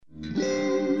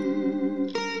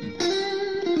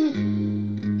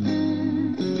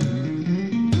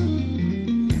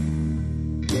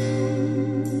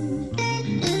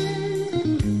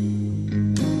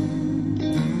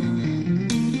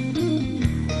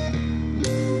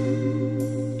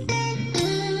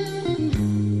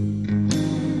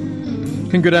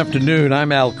And good afternoon.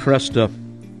 I'm Al Cresta.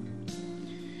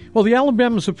 Well, the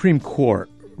Alabama Supreme Court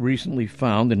recently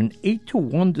found in an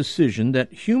 8-1 decision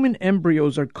that human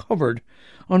embryos are covered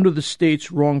under the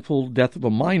state's Wrongful Death of a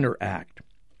Minor Act.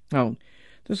 Now,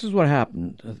 this is what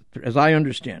happened, as I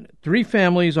understand it. 3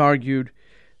 families argued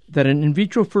that an in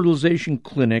vitro fertilization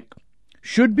clinic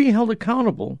should be held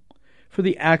accountable for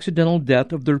the accidental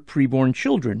death of their preborn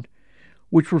children,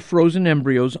 which were frozen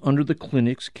embryos under the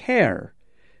clinic's care.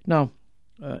 Now,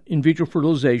 in vitro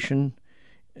fertilization,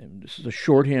 and this is a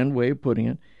shorthand way of putting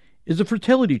it, is a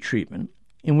fertility treatment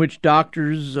in which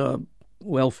doctors,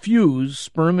 fuse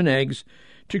sperm and eggs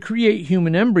to create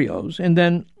human embryos, and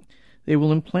then they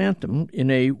will implant them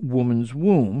in a woman's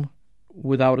womb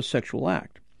without a sexual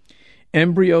act.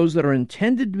 Embryos that are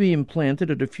intended to be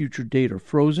implanted at a future date are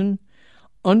frozen.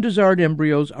 Undesired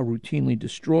embryos are routinely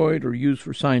destroyed or used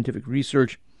for scientific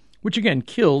research, which again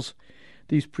kills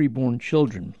these preborn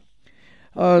children.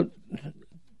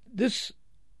 This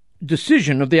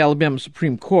decision of the Alabama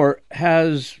Supreme Court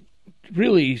has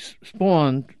really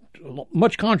spawned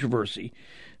much controversy,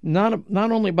 not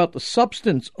only about the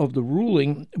substance of the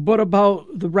ruling, but about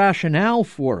the rationale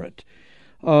for it.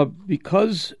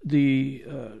 Because the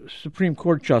Supreme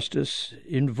Court justice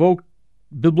invoked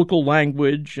biblical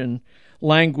language and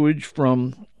language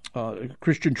from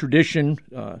Christian tradition,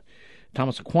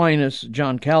 Thomas Aquinas,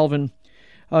 John Calvin,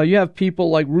 you have people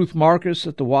like Ruth Marcus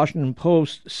at the Washington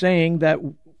Post saying that,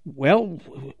 well,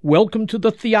 welcome to the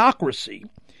theocracy.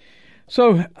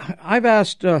 So I've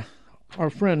asked our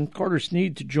friend Carter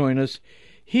Snead to join us.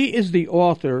 He is the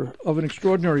author of an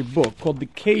extraordinary book called The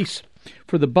Case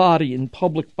for the Body in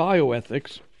Public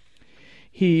Bioethics.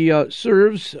 He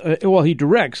he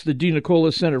directs the De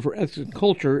Nicola Center for Ethics and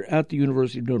Culture at the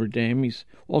University of Notre Dame. He's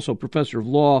also professor of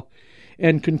law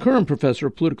and concurrent professor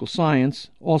of political science.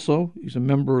 Also, he's a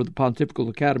member of the Pontifical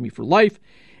Academy for Life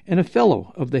and a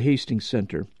fellow of the Hastings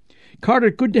Center. Carter,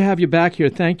 good to have you back here.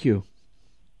 Thank you.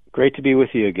 Great to be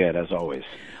with you again, as always.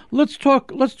 Let's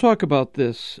talk about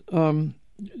this.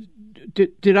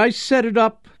 Did I set it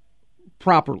up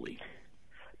properly?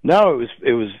 No,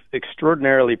 it was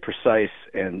extraordinarily precise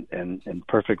and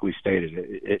perfectly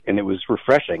stated. And it was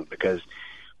refreshing because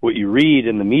what you read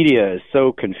in the media is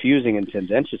so confusing and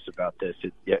tendentious about this.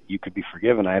 You could be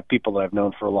forgiven. I have people that I've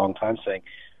known for a long time saying,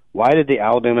 why did the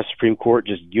Alabama Supreme Court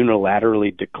just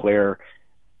unilaterally declare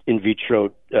in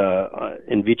vitro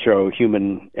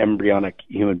embryonic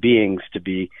human beings to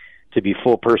be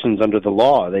full persons under the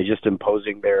law? Are they just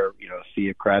imposing their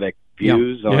theocratic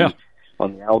views on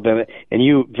the Alabama? And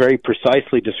you very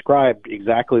precisely described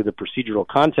exactly the procedural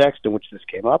context in which this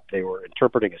came up. They were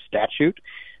interpreting a statute,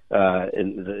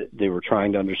 and they were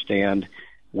trying to understand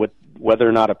whether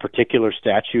or not a particular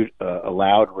statute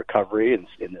allowed recovery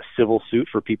in a civil suit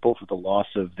for people for the loss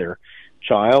of their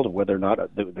child, whether or not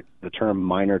the term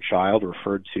minor child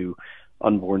referred to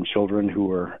unborn children who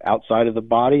were outside of the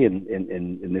body, and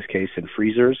in this case in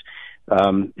freezers.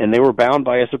 And they were bound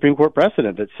by a Supreme Court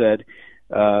precedent that said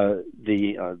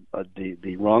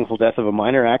the Wrongful Death of a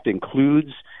Minor Act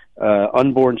includes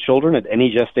unborn children at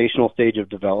any gestational stage of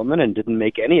development, and didn't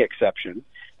make any exception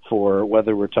for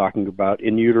whether we're talking about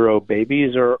in utero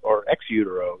babies or ex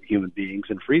utero human beings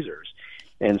in freezers.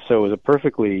 And so it was a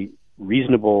perfectly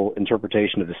reasonable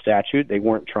interpretation of the statute. They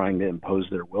weren't trying to impose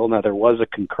their will. Now, there was a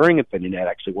concurring opinion that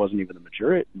actually wasn't even a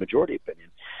majority opinion,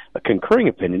 a concurring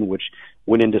opinion which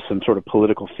went into some sort of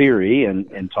political theory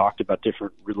and talked about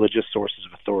different religious sources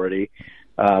of authority.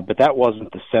 But that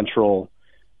wasn't the central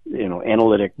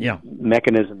analytic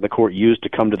mechanism the court used to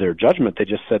come to their judgment. They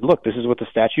just said, look, this is what the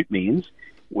statute means.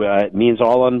 It means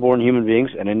all unborn human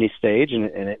beings at any stage, and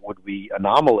it would be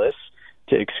anomalous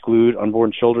to exclude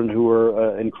unborn children who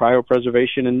are in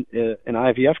cryopreservation in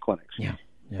IVF clinics. Yeah.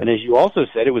 And as you also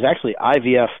said, it was actually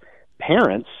IVF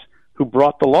parents who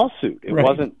brought the lawsuit. It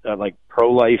wasn't like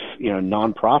pro-life,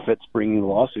 nonprofits bringing the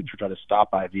lawsuit to try to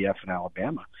stop IVF in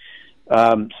Alabama.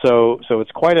 So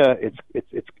it's quite it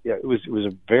was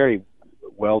a very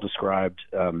well described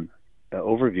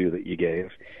overview that you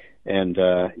gave, and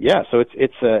so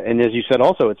it's and as you said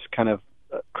also, it's kind of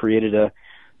created a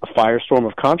firestorm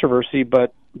of controversy.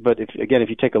 But if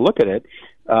you take a look at it,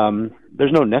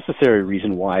 there's no necessary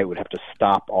reason why it would have to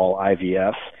stop all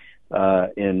IVF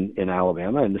in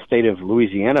Alabama. In the state of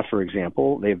Louisiana, for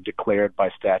example, they've declared by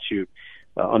statute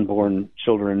unborn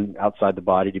children outside the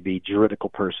body to be juridical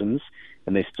persons,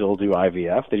 and they still do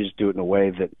IVF. They just do it in a way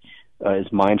that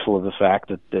is mindful of the fact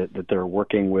that they're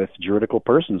working with juridical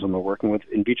persons and they're working with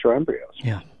in vitro embryos.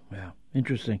 Yeah,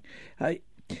 interesting.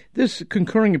 This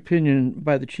concurring opinion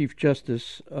by the Chief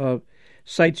Justice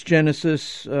cites Genesis,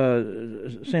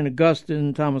 St.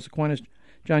 Augustine, Thomas Aquinas.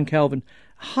 John Calvin.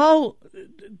 How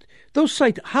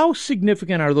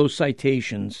significant are those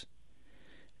citations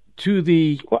to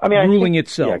the ruling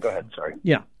itself? Yeah, go ahead. Sorry.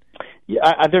 Yeah.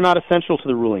 Yeah, they're not essential to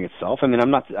the ruling itself. I mean,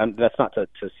 that's not to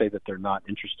say that they're not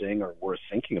interesting or worth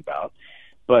thinking about,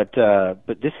 but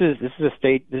this is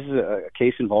a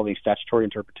case involving statutory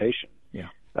interpretation. Yeah.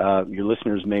 Your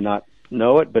listeners may not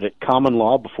know it, but at common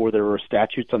law, before there were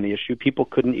statutes on the issue, people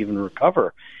couldn't even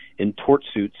recover in tort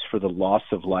suits for the loss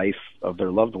of life of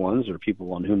their loved ones or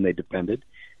people on whom they depended.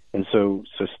 And so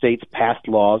states passed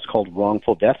laws called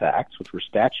wrongful death acts, which were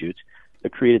statutes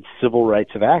that created civil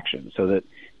rights of action, so that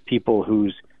people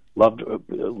whose loved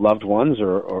ones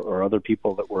or other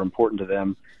people that were important to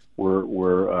them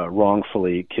were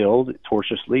wrongfully killed,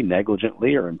 tortiously,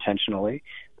 negligently, or intentionally,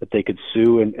 that they could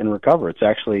sue and recover. It's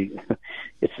actually,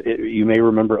 you may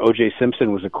remember O.J.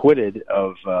 Simpson was acquitted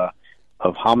of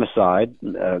homicide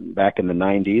back in the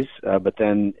 90s, but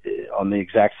then on the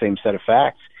exact same set of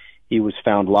facts, he was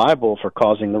found liable for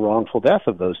causing the wrongful death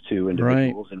of those two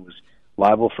individuals, right, and was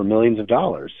liable for millions of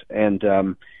dollars. And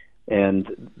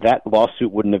that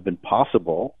lawsuit wouldn't have been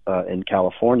possible in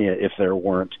California if there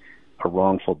weren't a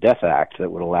wrongful death act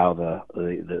that would allow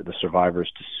the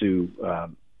survivors to sue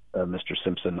Mr.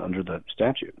 Simpson under the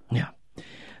statute. Yeah.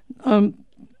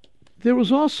 There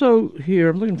was also here,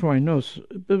 I'm looking for my notes,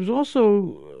 there was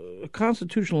also a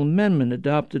constitutional amendment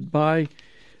adopted by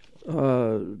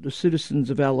the citizens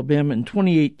of Alabama in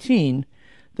 2018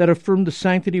 that affirmed the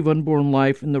sanctity of unborn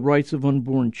life and the rights of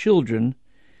unborn children.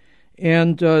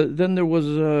 And then there was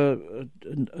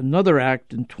another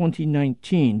act in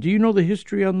 2019. Do you know the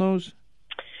history on those?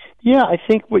 Yeah, I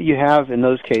think what you have in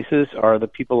those cases are the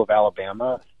people of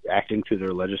Alabama acting through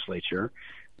their legislature,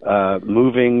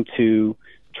 moving to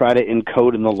try to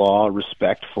encode in the law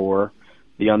respect for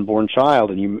the unborn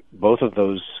child. And both of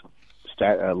those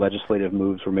legislative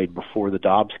moves were made before the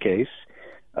Dobbs case,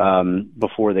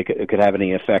 before they could have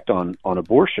any effect on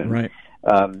abortion. Right.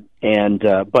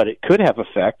 But it could have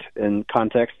effect in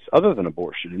contexts other than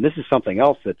abortion. And this is something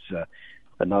else that's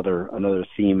another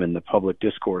theme in the public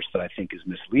discourse that I think is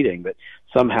misleading, that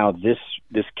somehow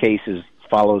this case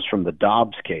follows from the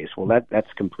Dobbs case. Well,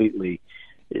 that's completely,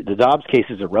 the Dobbs case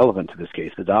is irrelevant to this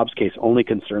case. The Dobbs case only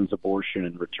concerns abortion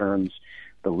and returns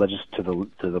to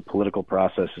the political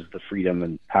processes the freedom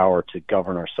and power to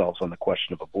govern ourselves on the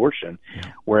question of abortion,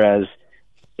 whereas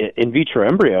in vitro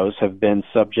embryos have been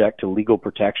subject to legal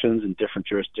protections in different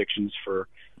jurisdictions for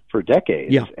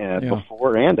decades,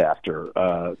 before and after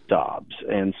Dobbs.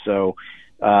 And so,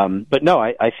 but no,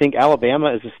 I think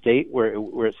Alabama is a state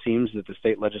where it seems that the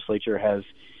state legislature has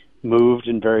moved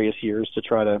in various years to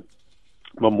try to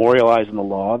memorialize in the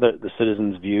law the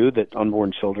citizens' view that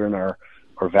unborn children are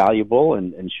valuable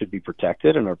and should be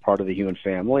protected and are part of the human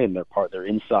family, and they're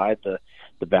inside the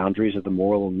boundaries of the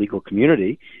moral and legal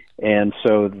community. And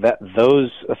so that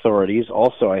those authorities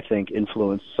also, I think,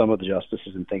 influence some of the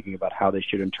justices in thinking about how they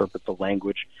should interpret the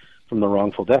language from the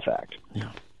Wrongful Death Act.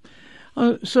 Yeah.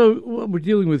 So what we're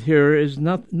dealing with here is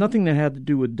nothing that had to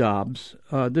do with Dobbs.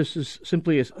 This is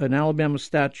simply an Alabama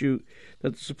statute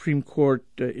that the Supreme Court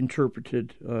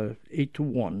interpreted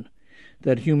 8-1,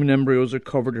 that human embryos are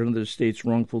covered under the state's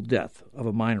Wrongful Death of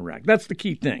a Minor Act. That's the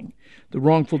key thing, the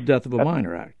Wrongful Death of a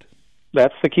Minor Act.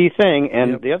 That's the key thing,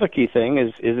 and the other key thing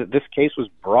is that this case was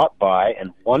brought by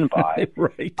and won by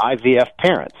right. IVF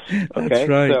parents. Okay, that's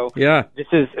right. So this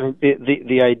is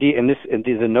the idea, and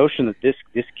the notion that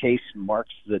this case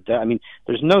marks the death. I mean,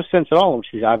 there's no sense at all in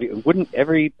which these IVF. Wouldn't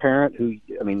every parent who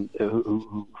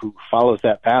follows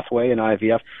that pathway in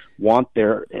IVF want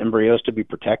their embryos to be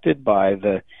protected by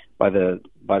the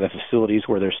facilities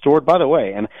where they're stored? By the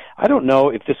way, and I don't know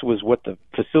if this was what the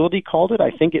facility called it.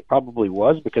 I think it probably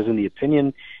was, because in the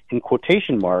opinion, in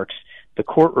quotation marks, the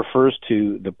court refers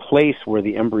to the place where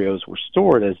the embryos were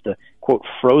stored as the, quote,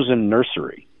 frozen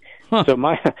nursery. Huh. So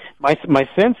my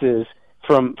sense is,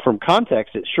 from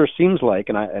context, it sure seems like,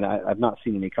 and I've not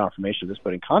seen any confirmation of this,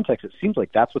 but in context, it seems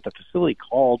like that's what the facility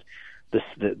called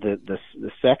the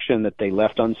section that they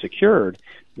left unsecured,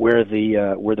 where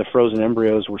the frozen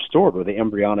embryos were stored, where the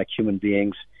embryonic human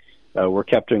beings were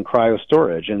kept in cryo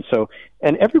storage. And so,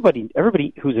 and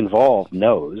everybody who's involved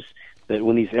knows that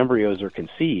when these embryos are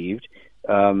conceived,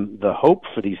 the hope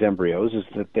for these embryos is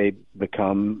that they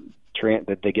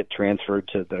that they get transferred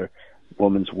to the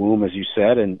woman's womb, as you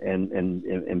said, and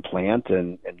implant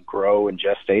and grow and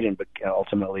gestate, and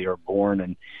ultimately are born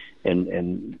and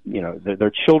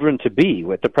they're children to be.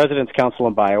 With the President's Council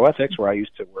on Bioethics, where I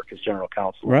used to work as general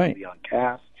counsel right. on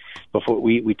CAS, before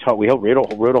we wrote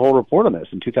a whole report on this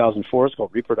in 2004. It's called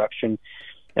Reproduction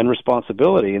and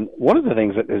Responsibility. And one of the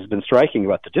things that has been striking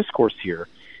about the discourse here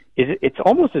it's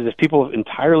almost as if people have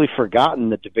entirely forgotten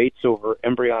the debates over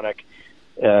embryonic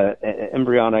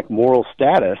moral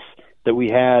status that we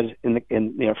had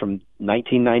from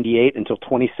 1998 until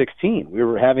 2016. We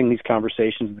were having these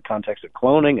conversations in the context of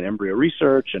cloning and embryo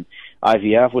research, and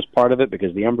IVF was part of it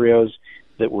because the embryos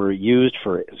that were used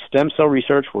for stem cell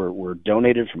research were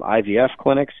donated from IVF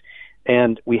clinics.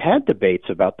 And we had debates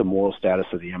about the moral status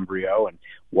of the embryo and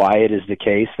why it is the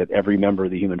case that every member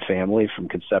of the human family from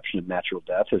conception to natural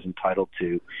death is entitled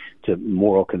to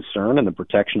moral concern and the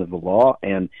protection of the law.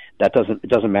 And it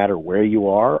doesn't matter where you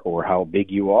are or how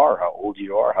big you are or how old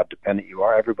you are, how dependent you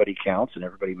are. Everybody counts and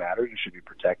everybody matters and should be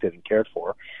protected and cared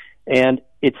for. And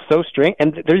it's so strange.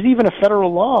 And there's even a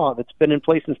federal law that's been in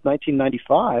place since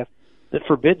 1995 that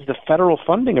forbids the federal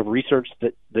funding of research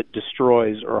that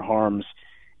destroys or harms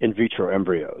in vitro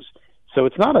embryos. So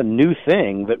it's not a new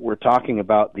thing that we're talking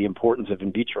about the importance of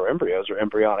in vitro embryos or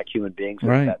embryonic human beings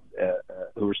right.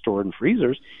 Who are stored in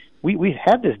freezers. We've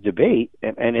had this debate,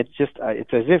 and it's just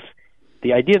it's as if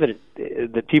the idea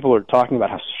that people are talking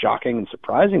about how shocking and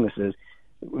surprising this is.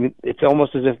 It's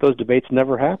almost as if those debates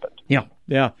never happened. Yeah.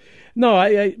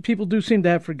 No, people do seem to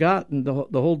have forgotten the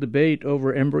whole debate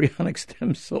over embryonic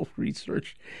stem cell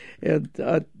research, and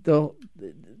the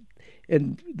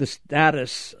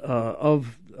status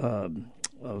of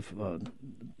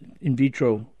in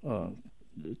vitro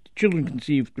children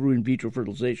conceived through in vitro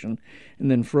fertilization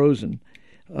and then frozen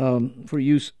for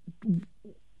use.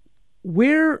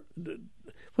 When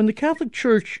the Catholic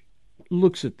Church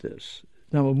looks at this,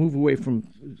 now we'll move away from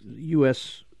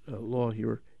U.S. law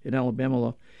here in Alabama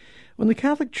law. When the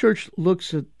Catholic Church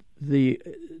looks at the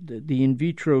in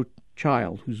vitro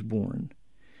child who's born,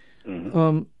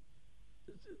 mm-hmm.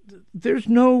 There's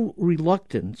no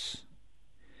reluctance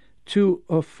to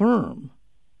affirm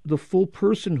the full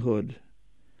personhood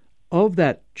of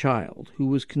that child who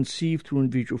was conceived through in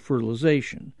vitro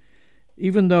fertilization,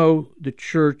 even though the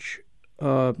Church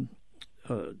doesn't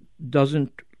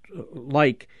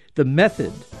like the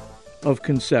method of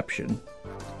conception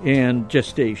and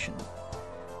gestation.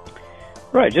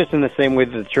 Right, just in the same way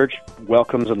that the Church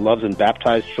welcomes and loves and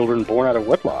baptizes children born out of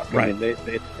wedlock. Right. I mean,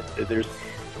 there's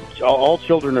all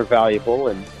children are valuable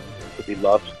and to be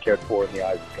loved and cared for in the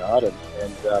eyes of God, and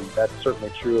that's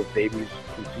certainly true of babies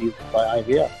conceived by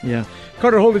IVF. Yeah.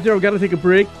 Carter, hold it there. We've got to take a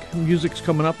break. Music's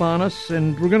coming up on us,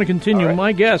 and we're going to continue. Right.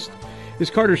 My guest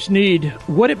is Carter Snead.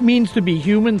 What it means to be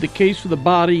human, the case for the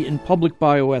body in public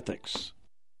bioethics.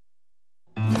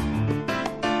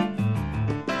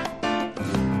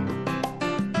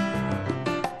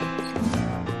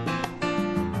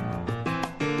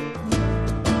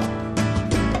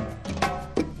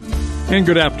 And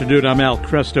good afternoon, I'm Al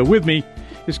Cresta. With me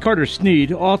is Carter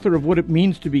Snead, author of What It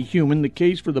Means to Be Human, the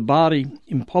Case for the Body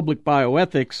in Public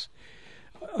Bioethics.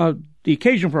 The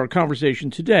occasion for our conversation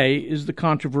today is the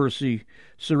controversy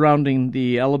surrounding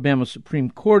the Alabama Supreme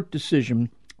Court decision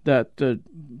that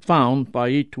found by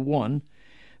 8-1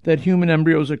 that human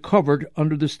embryos are covered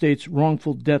under the state's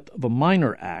Wrongful Death of a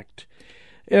Minor Act.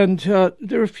 And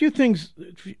there are a few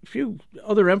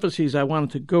other emphases I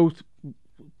wanted to go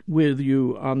with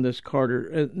you on this,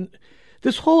 Carter.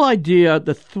 This whole idea,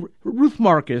 Ruth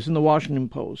Marcus in the Washington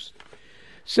Post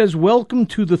says, "Welcome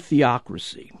to the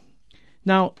theocracy."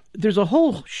 Now, there's a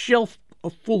whole shelf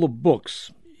full of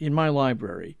books in my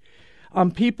library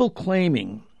on people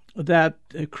claiming that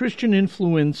Christian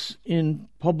influence in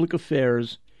public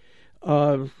affairs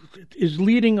is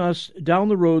leading us down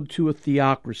the road to a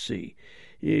theocracy.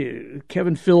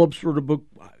 Kevin Phillips wrote a book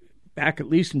back at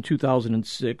least in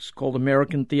 2006 called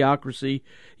American Theocracy.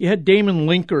 You had Damon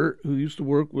Linker, who used to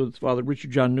work with Father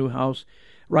Richard John Newhouse,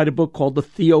 write a book called The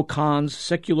Theocons,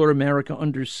 Secular America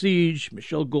Under Siege.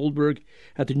 Michelle Goldberg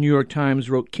at the New York Times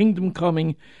wrote Kingdom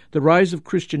Coming, The Rise of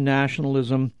Christian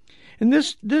Nationalism. And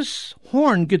this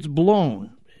horn gets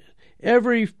blown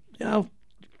every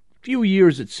few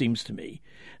years, it seems to me,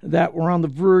 that we're on the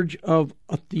verge of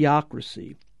a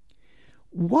theocracy.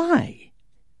 Why?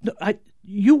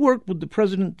 You worked with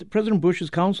President Bush's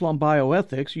Council on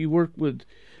Bioethics. You worked with,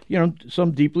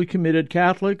 some deeply committed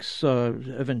Catholics,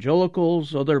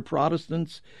 evangelicals, other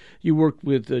Protestants. You worked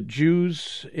with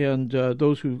Jews and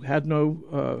those who had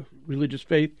no religious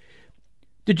faith.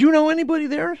 Did you know anybody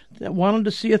there that wanted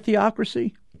to see a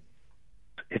theocracy?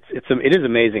 It is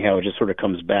amazing how it just sort of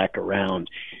comes back around.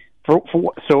 So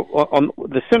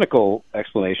the cynical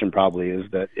explanation probably is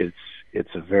that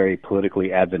it's a very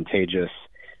politically advantageous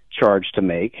charge to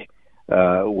make.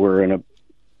 We're in a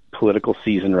political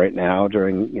season right now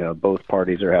during, both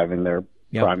parties are having their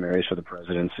primaries for the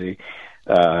presidency.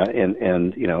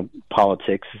 And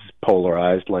politics is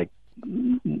polarized like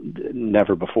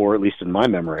never before, at least in my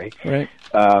memory. Right.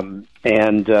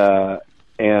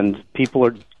 And people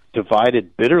are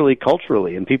divided bitterly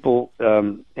culturally, and people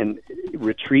and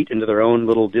retreat into their own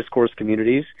little discourse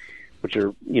communities, which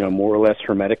are more or less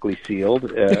hermetically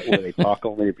sealed, where they talk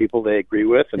only to people they agree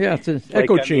with. And yeah, it's an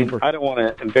echo chamber. I don't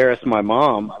want to embarrass my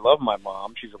mom. I love my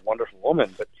mom; she's a wonderful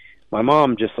woman, but my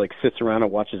mom just sits around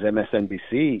and watches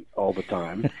MSNBC all the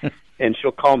time, and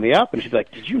she'll call me up and she's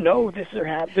like, "Did you know this or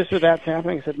that's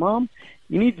happening?" I said, "Mom,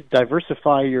 you need to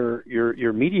diversify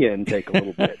your media intake a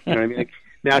little bit." You know what I mean?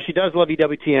 Now she does love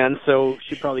EWTN, so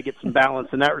she probably gets some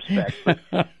balance in that respect.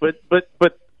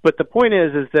 But the point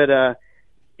is that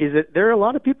there are a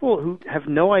lot of people who have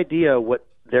no idea what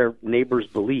their neighbors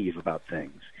believe about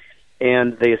things,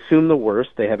 and they assume the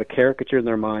worst. They have a caricature in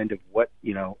their mind of what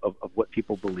of what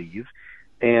people believe,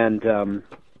 and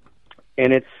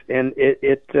it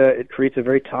creates a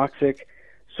very toxic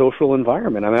social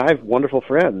environment. I mean, I have wonderful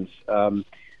friends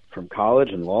from college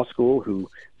and law school who,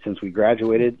 since we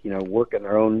graduated, work in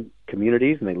their own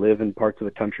communities, and they live in parts of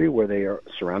the country where they are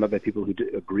surrounded by people who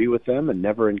agree with them and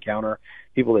never encounter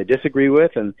people they disagree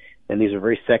with, and these are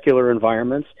very secular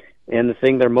environments. And the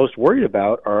thing they're most worried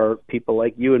about are people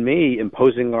like you and me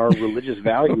imposing our religious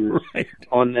values right.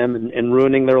 on them and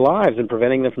ruining their lives and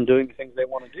preventing them from doing the things they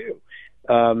want to do.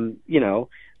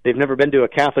 They've never been to a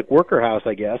Catholic worker house,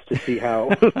 I guess, to see how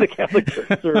the Catholic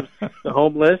Church serves the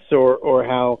homeless, or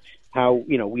how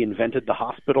we invented the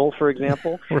hospital, for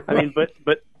example. Right.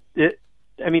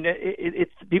 I mean,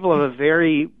 it's people have a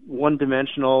very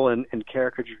one-dimensional and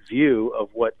caricatured view of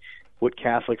what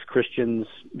Catholics, Christians,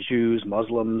 Jews,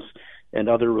 Muslims, and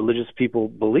other religious people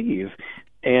believe,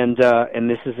 and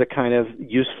this is a kind of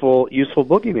useful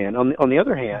boogeyman. On the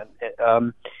other hand,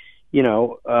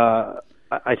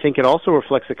 I think it also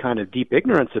reflects a kind of deep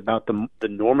ignorance about the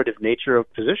normative nature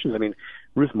of positions. I mean,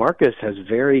 Ruth Marcus has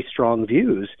very strong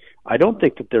views. I don't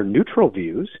think that they're neutral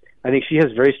views. I think she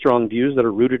has very strong views that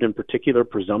are rooted in particular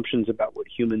presumptions about what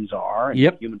humans are and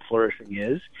yep. what human flourishing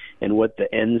is and what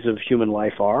the ends of human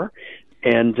life are.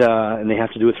 And they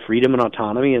have to do with freedom and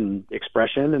autonomy and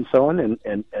expression and so on.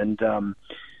 And that's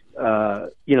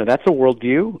a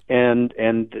worldview. And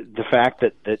the fact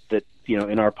that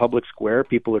in our public square,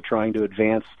 people are trying to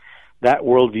advance that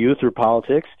worldview through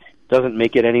politics doesn't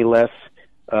make it any less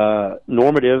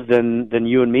normative than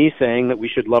you and me saying that we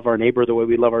should love our neighbor the way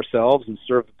we love ourselves and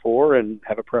serve the poor and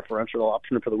have a preferential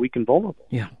option for the weak and vulnerable.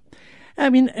 Yeah. I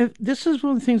mean, this is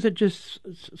one of the things that just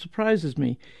surprises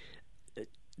me.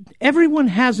 Everyone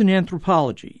has an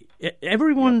anthropology.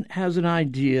 Everyone has an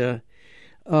idea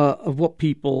of what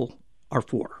people are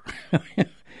for.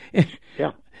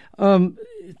 Yeah. And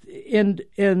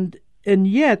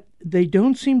yet they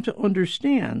don't seem to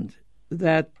understand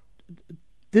that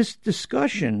this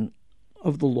discussion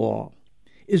of the law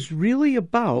is really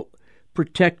about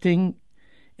protecting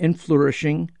and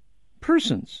flourishing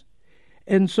persons.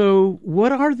 And so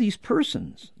what are these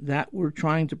persons that we're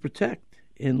trying to protect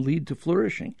and lead to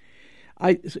flourishing?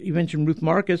 You mentioned Ruth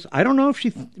Marcus. I don't know if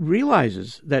she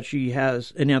realizes that she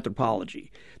has an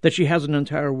anthropology, that she has an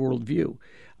entire worldview.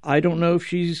 I don't know if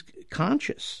she's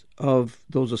conscious of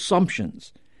those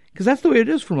assumptions, because that's the way it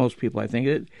is for most people, I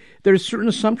think. There's certain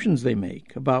assumptions they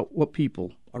make about what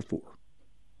people are for.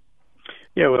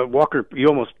 Yeah, well, Walker, you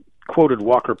almost quoted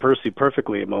Walker Percy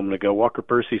perfectly a moment ago. Walker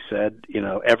Percy said,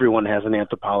 everyone has an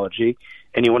anthropology.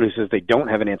 Anyone who says they don't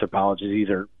have an anthropology is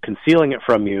either concealing it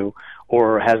from you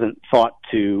or hasn't thought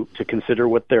to consider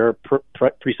what their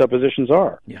presuppositions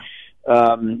are. Yeah.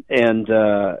 And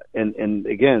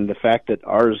again, the fact that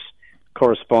ours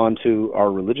correspond to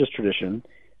our religious tradition.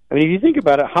 I mean, if you think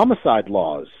about it, homicide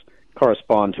laws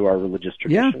correspond to our religious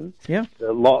tradition. Yeah.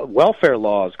 The welfare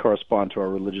laws correspond to our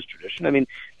religious tradition. I mean,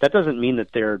 that doesn't mean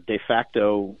that they're de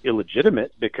facto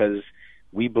illegitimate because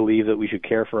we believe that we should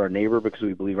care for our neighbor because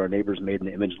we believe our neighbor is made in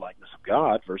the image and likeness of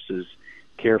God versus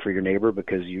care for your neighbor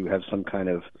because you have some kind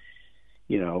of,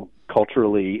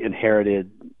 culturally inherited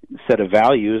set of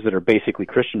values that are basically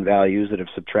Christian values that have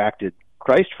subtracted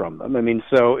Christ from them. I mean,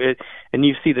 and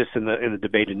you see this in the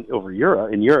debate in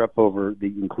Europe over the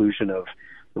inclusion of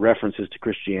references to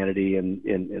Christianity in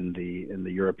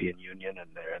the European Union and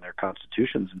their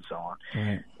constitutions and so on.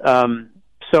 Right.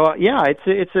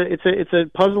 It's a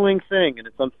puzzling thing and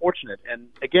it's unfortunate. And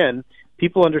again,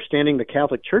 people understanding the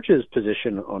Catholic Church's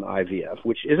position on IVF,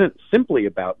 which isn't simply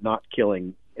about not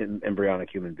killing embryonic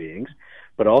human beings,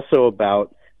 but also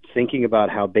about thinking about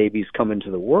how babies come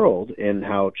into the world and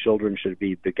how children should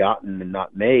be begotten and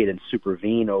not made and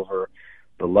supervene over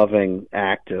the loving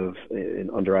act of,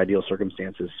 under ideal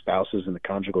circumstances, spouses in the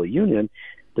conjugal union.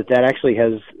 that actually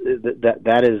has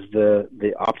that is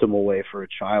the optimal way for a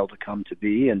child to come to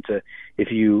be, and to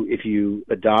if you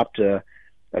adopt a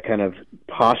kind of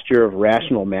posture of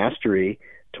rational mastery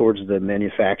towards the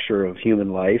manufacture of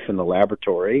human life in the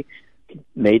laboratory,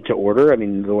 made to order. I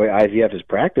mean, the way IVF is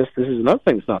practiced, this is another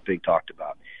thing that's not being talked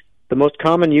about. The most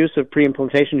common use of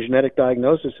pre-implantation genetic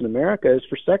diagnosis in America is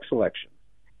for sex selection.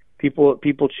 People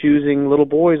choosing little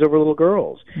boys over little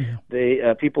girls.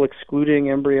 Yeah. People excluding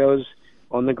embryos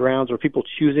on the grounds, or people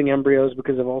choosing embryos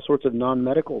because of all sorts of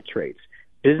non-medical traits.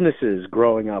 Businesses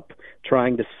growing up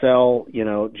trying to sell,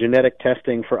 genetic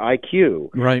testing for IQ,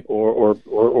 right?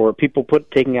 Or people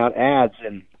taking out ads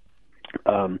in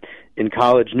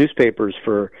college newspapers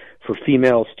for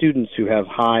female students who have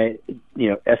high,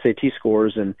 SAT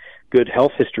scores and good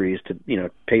health histories to,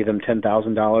 pay them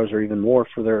 $10,000 or even more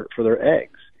for their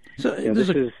eggs. So this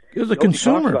is a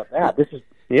consumer. About that. This is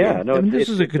this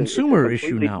is a consumer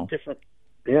issue now. Different.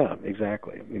 Yeah,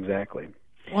 exactly.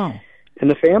 Wow. And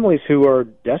the families who are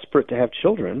desperate to have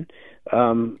children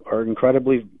are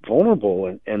incredibly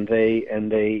vulnerable, and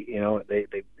they're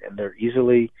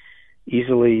easily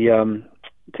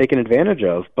taken advantage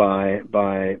of by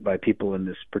people in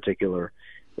this particular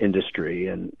industry.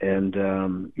 And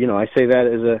I say that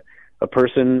as a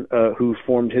person who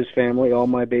formed his family. All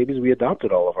my babies, we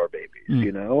adopted all of our babies.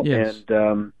 Yes.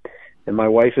 And my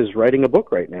wife is writing a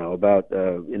book right now about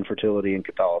infertility and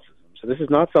Catholicism. So this is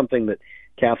not something that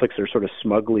Catholics are sort of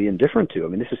smugly indifferent to. I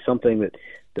mean, this is something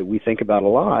that we think about a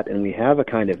lot, and we have a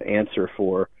kind of answer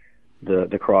for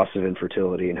the cross of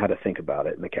infertility and how to think about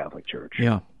it in the Catholic Church.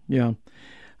 Yeah.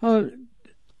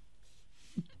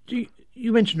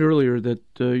 You mentioned earlier that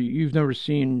you've never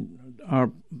seen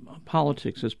our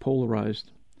politics as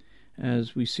polarized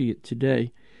as we see it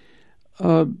today.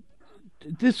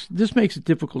 This makes it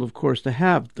difficult, of course, to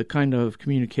have the kind of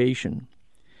communication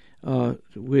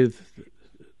with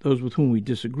those with whom we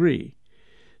disagree.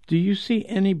 Do you see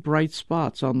any bright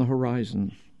spots on the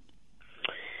horizon?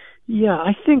 Yeah,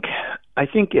 I think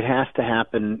it has to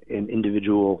happen in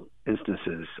individual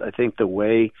instances. I think the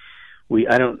way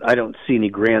I don't see any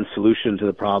grand solution to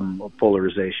the problem of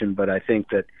polarization, but I think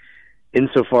that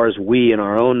insofar as we in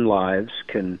our own lives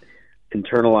can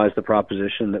internalize the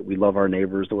proposition that we love our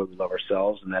neighbors the way we love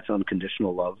ourselves, and that's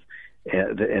unconditional love,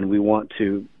 and we want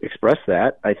to express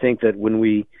that. I think that when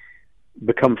we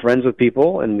become friends with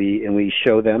people and we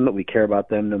show them that we care about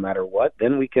them no matter what,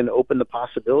 then we can open the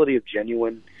possibility of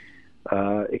genuine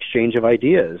exchange of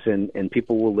ideas, and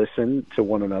people will listen to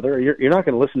one another. You're not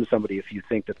going to listen to somebody if you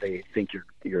think that they think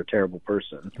you're a terrible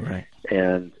person, right?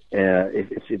 And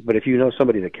but if you know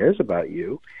somebody that cares about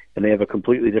you and they have a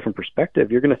completely different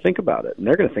perspective, you're going to think about it, and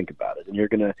they're going to think about it, and you're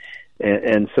going to,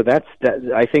 and so that's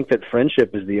that. I think that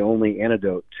friendship is the only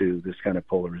antidote to this kind of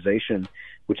polarization,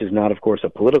 which is not, of course, a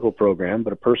political program,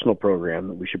 but a personal program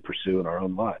that we should pursue in our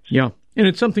own lives. Yeah, and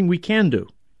it's something we can do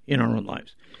in our own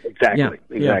lives.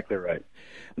 Exactly right.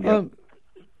 Yep.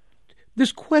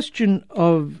 This question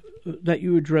of that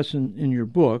you address in your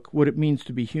book, what it means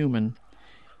to be human,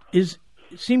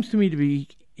 seems to me to be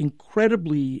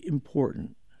incredibly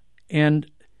important. And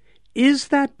is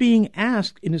that being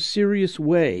asked in a serious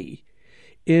way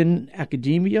in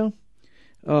academia?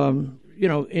 In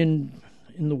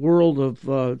the world of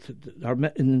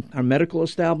in our medical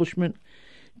establishment,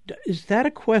 is that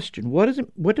a question? What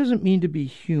does it mean to be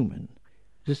human?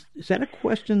 Is that a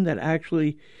question that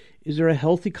actually, is there a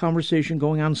healthy conversation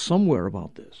going on somewhere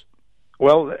about this?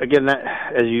 Well, again, that,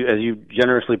 as you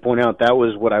generously point out, that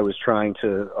was what I was trying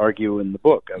to argue in the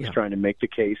book. I was trying to make the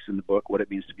case in the book what it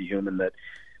means to be human, that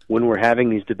when we're having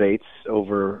these debates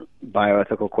over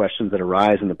bioethical questions that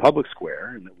arise in the public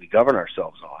square and that we govern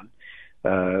ourselves on,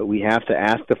 we have to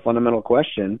ask the fundamental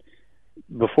question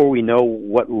before we know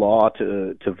what law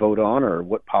to vote on or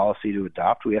what policy to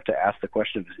adopt. We have to ask the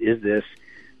question: is this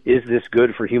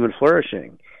good for human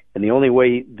flourishing? And the only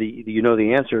way you know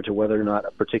the answer to whether or not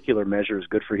a particular measure is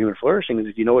good for human flourishing is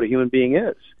if you know what a human being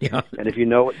is, and if you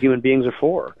know what human beings are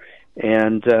for.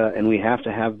 And we have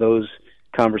to have those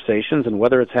conversations, and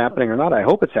whether it's happening or not, I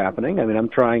hope it's happening. I mean, I'm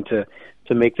trying to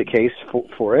make the case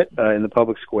for it in the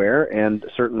public square, and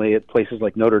certainly at places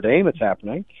like Notre Dame, it's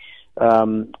happening.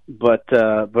 But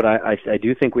I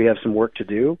do think we have some work to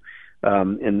do,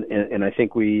 and I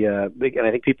think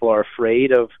I think people are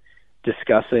afraid of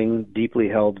discussing deeply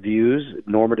held views,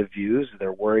 normative views.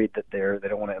 They're worried that they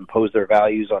don't want to impose their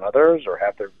values on others or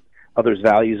have their others'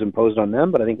 values imposed on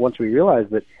them. But I think once we realize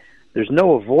that there's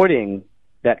no avoiding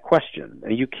that question,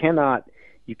 and you cannot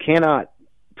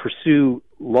pursue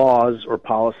laws or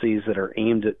policies that are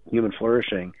aimed at human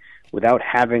flourishing without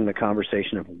having the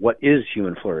conversation of what is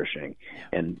human flourishing.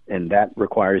 And that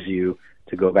requires you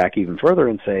to go back even further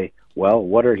and say, well,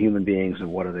 what are human beings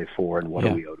and what are they for and what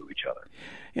do we owe to each other?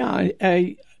 Yeah,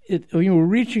 we're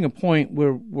reaching a point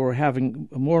where we're having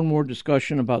more and more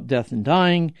discussion about death and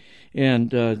dying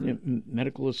and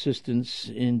medical assistance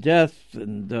in death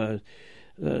and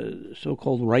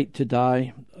so-called right to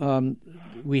die.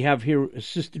 We have here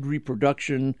assisted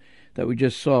reproduction that we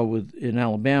just saw in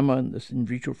Alabama, and this in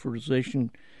vitro fertilization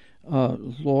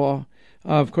law.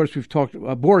 Of course, we've talked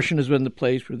abortion has been the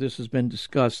place where this has been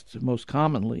discussed most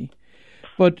commonly.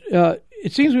 But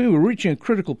it seems to me we're reaching a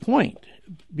critical point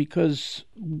because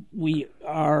we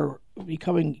are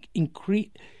becoming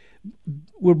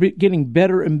we're getting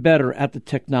better and better at the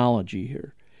technology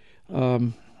here.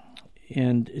 And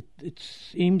it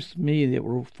seems to me that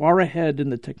we're far ahead in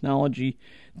the technology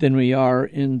than we are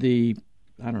in the,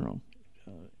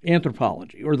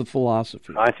 anthropology or the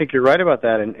philosophy. I think you're right about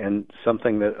that, and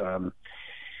something that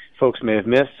folks may have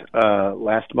missed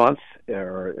last month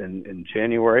or in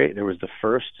January, there was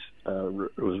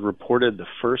it was reported the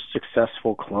first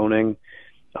successful cloning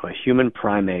of a human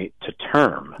primate to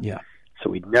term. Yeah. So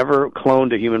we'd never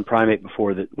cloned a human primate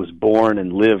before that was born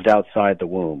and lived outside the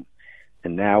womb.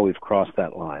 And now we've crossed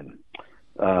that line.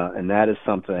 And that is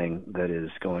something that is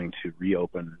going to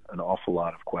reopen an awful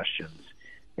lot of questions.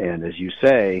 And as you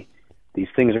say, these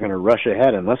things are going to rush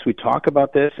ahead unless we talk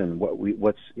about this and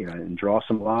and draw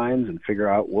some lines and figure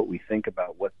out what we think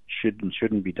about what should and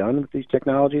shouldn't be done with these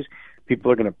technologies.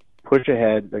 People are going to push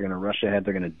ahead. They're going to rush ahead.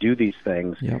 They're going to do these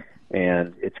things. Yep.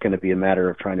 And it's going to be a matter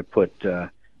of trying to put the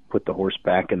horse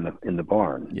back in the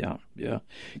barn. Yeah.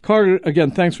 Carter,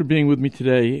 again, thanks for being with me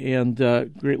today, and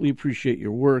greatly appreciate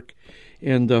your work,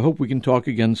 and hope we can talk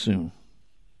again soon.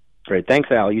 Great. Thanks,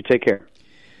 Al. You take care.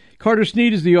 Carter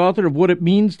Snead is the author of What It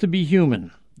Means to Be Human,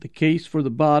 The Case for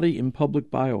the Body in Public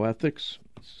Bioethics.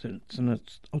 It's an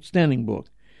outstanding book.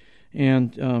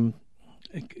 And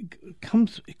it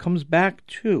comes back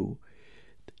to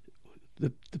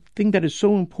the thing that is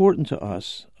so important to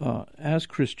us as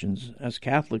Christians, as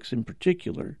Catholics in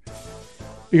particular,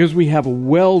 because we have a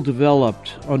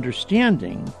well-developed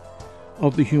understanding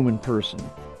of the human person.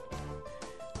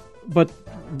 But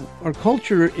our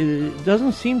culture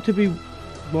doesn't seem to be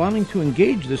wanting to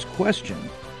engage this question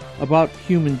about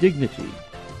human dignity.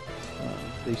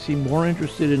 They seem more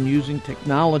interested in using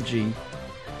technology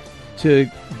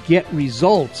to get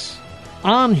results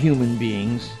on human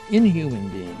beings, in human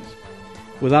beings,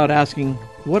 without asking,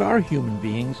 what are human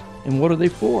beings and what are they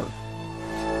for?